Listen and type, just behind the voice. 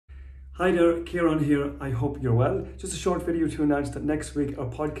Hi there, Ciarán here. I hope you're well. Just a short video to announce that next week our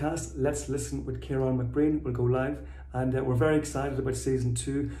podcast, Let's Listen with Ciarán McBreen, will go live. And we're very excited about season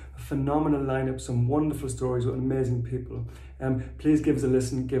 2. A phenomenal lineup, some wonderful stories with amazing people. Please give us a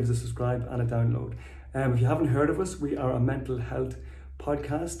listen, give us a subscribe and a download. If you haven't heard of us, we are a mental health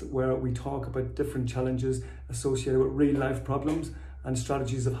podcast where we talk about different challenges associated with real life problems and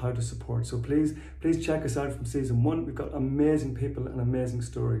strategies of how to support. So please check us out from season 1. We've got amazing people and amazing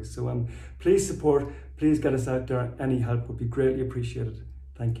stories. So please support, please get us out there. Any help would be greatly appreciated.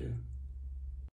 Thank you.